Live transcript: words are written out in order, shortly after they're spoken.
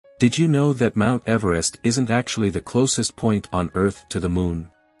Did you know that Mount Everest isn't actually the closest point on Earth to the Moon?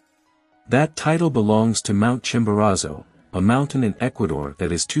 That title belongs to Mount Chimborazo, a mountain in Ecuador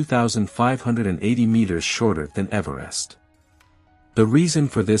that is 2,580 meters shorter than Everest. The reason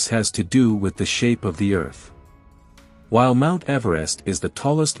for this has to do with the shape of the Earth. While Mount Everest is the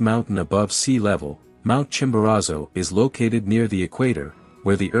tallest mountain above sea level, Mount Chimborazo is located near the equator,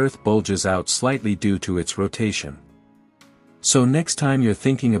 where the Earth bulges out slightly due to its rotation. So next time you're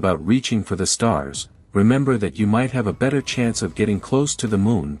thinking about reaching for the stars, remember that you might have a better chance of getting close to the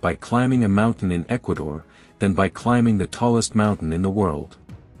Moon by climbing a mountain in Ecuador, than by climbing the tallest mountain in the world.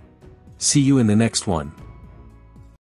 See you in the next one.